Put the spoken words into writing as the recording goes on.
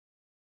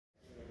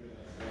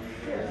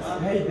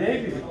Hey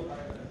David,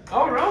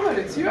 Oh, Roman,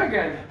 it's you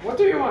again. What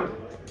do you want?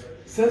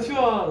 since you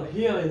are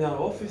here in our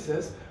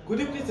offices, could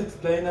you please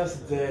explain us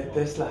the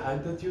Tesla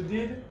hack that you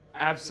did?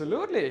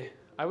 Absolutely.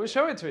 I will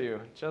show it to you.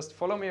 Just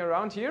follow me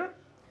around here.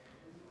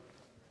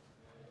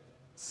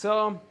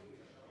 So,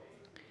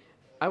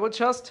 I will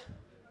just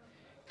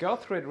go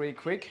through it really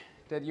quick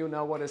that you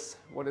know what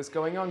is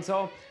going on.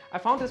 So, I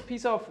found this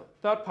piece of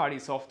third-party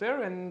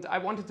software and I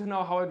wanted to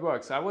know how it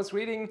works. I was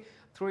reading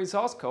through the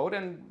source code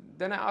and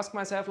then I asked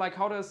myself, like,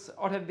 how does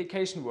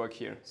authentication work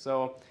here?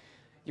 So,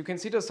 you can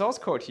see the source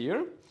code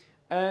here.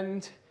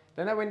 And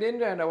then I went in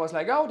there and I was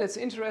like, oh, that's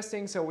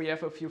interesting. So we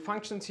have a few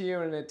functions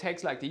here and it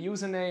takes like the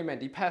username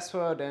and the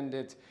password and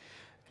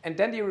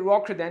then the raw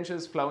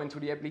credentials flow into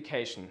the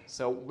application.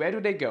 So where do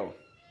they go?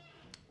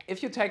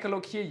 If you take a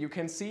look here, you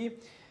can see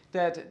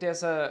that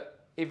there's a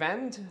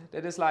event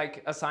that is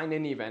like a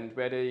sign-in event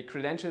where the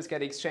credentials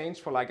get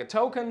exchanged for like a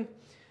token.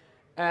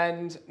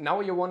 And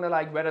now you wonder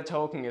like where the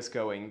token is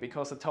going,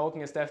 because the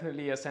token is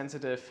definitely a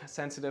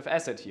sensitive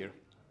asset here.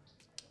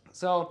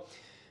 So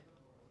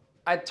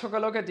I took a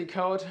look at the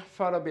code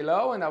further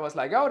below and I was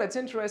like, oh, that's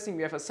interesting.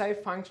 We have a save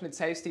function. It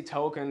saves the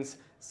tokens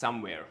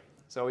somewhere.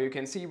 So you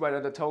can see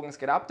whether the tokens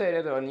get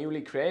updated or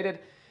newly created.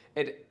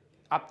 It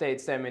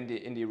updates them in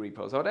the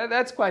repo. So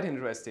that's quite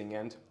interesting.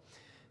 And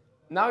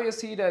now you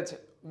see that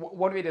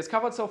what we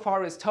discovered so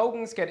far is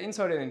tokens get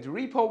inserted into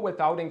repo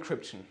without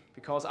encryption,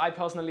 because I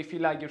personally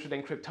feel like you should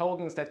encrypt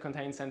tokens that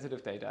contain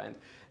sensitive data, and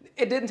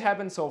it didn't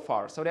happen so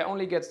far. So they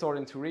only get stored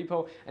into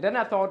repo. And then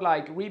I thought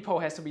like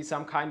repo has to be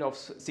some kind of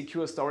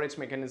secure storage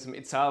mechanism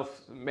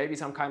itself, maybe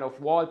some kind of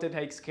vault that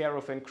takes care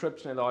of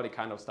encryption and all that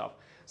kind of stuff.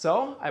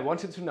 So I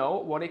wanted to know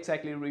what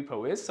exactly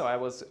repo is. So I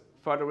was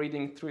further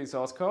reading through the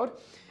source code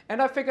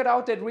and I figured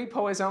out that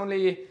repo is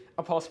only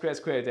a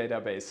PostgreSQL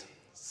database.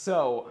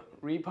 So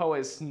repo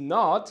is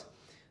not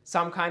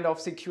some kind of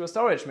secure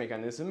storage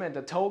mechanism, and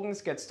the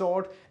tokens get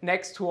stored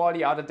next to all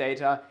the other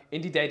data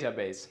in the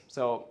database.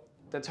 So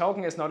the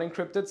token is not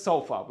encrypted so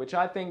far, which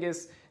I think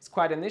is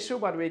quite an issue,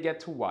 but we'll get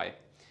to why.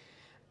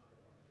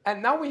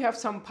 And now we have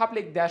some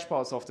public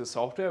dashboards of the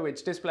software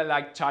which display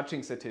like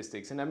charging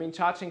statistics. And I mean,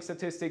 charging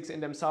statistics in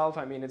themselves,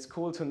 I mean, it's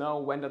cool to know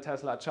when the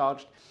Tesla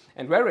charged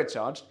and where it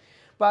charged.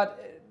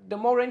 But the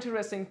more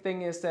interesting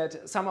thing is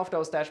that some of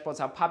those dashboards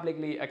are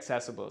publicly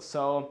accessible.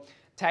 So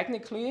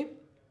technically,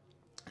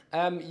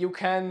 you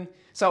can,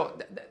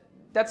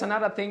 that's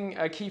another thing,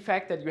 a key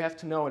fact that you have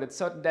to know, that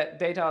certain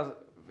data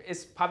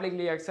is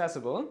publicly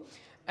accessible.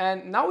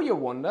 And now you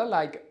wonder,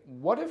 like,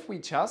 what if we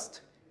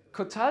just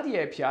could tell the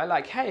API,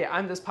 like, hey,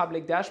 I'm this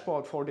public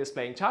dashboard for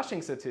displaying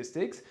charging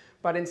statistics,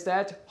 but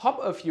instead hop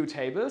a few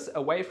tables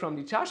away from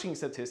the charging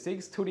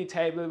statistics to the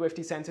table with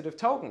the sensitive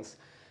tokens.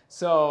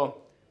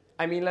 So,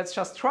 I mean, let's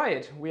just try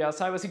it. We are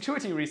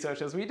cybersecurity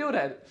researchers, we do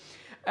that.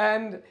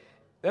 And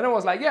then I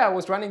was like, yeah, I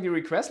was running the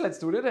request, let's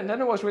do that. And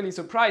then I was really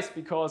surprised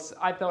because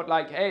I thought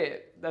like,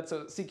 hey, that's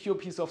a secure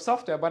piece of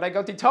software, but I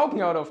got the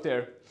token out of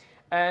there.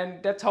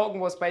 And that token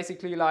was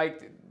basically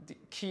like the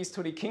keys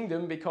to the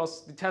kingdom,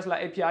 because the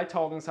Tesla API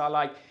tokens are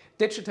like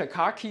digital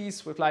car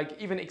keys with like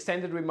even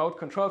extended remote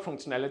control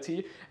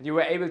functionality. And you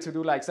were able to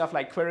do like stuff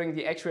like querying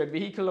the actual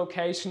vehicle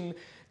location,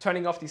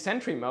 turning off the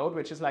Sentry mode,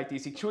 which is like the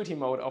security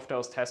mode of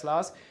those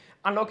Teslas,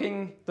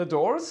 unlocking the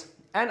doors,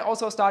 and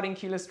also starting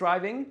keyless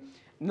driving,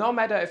 no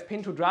matter if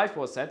pin to drive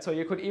was set. So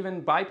you could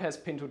even bypass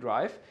pin to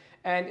drive.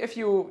 And if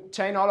you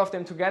chain all of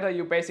them together,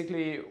 you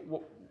basically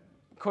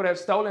could have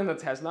stolen the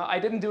Tesla. I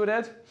didn't do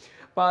that,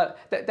 but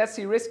that's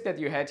the risk that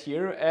you had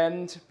here.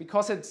 And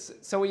because it's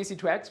so easy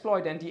to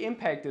exploit and the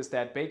impact is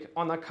that big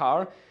on a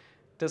car,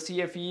 the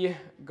CFE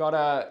got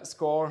a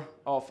score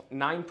of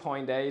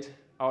 9.8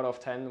 out of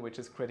 10, which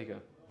is critical.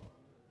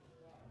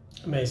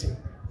 Amazing.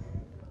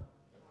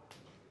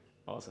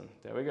 Awesome,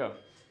 there we go.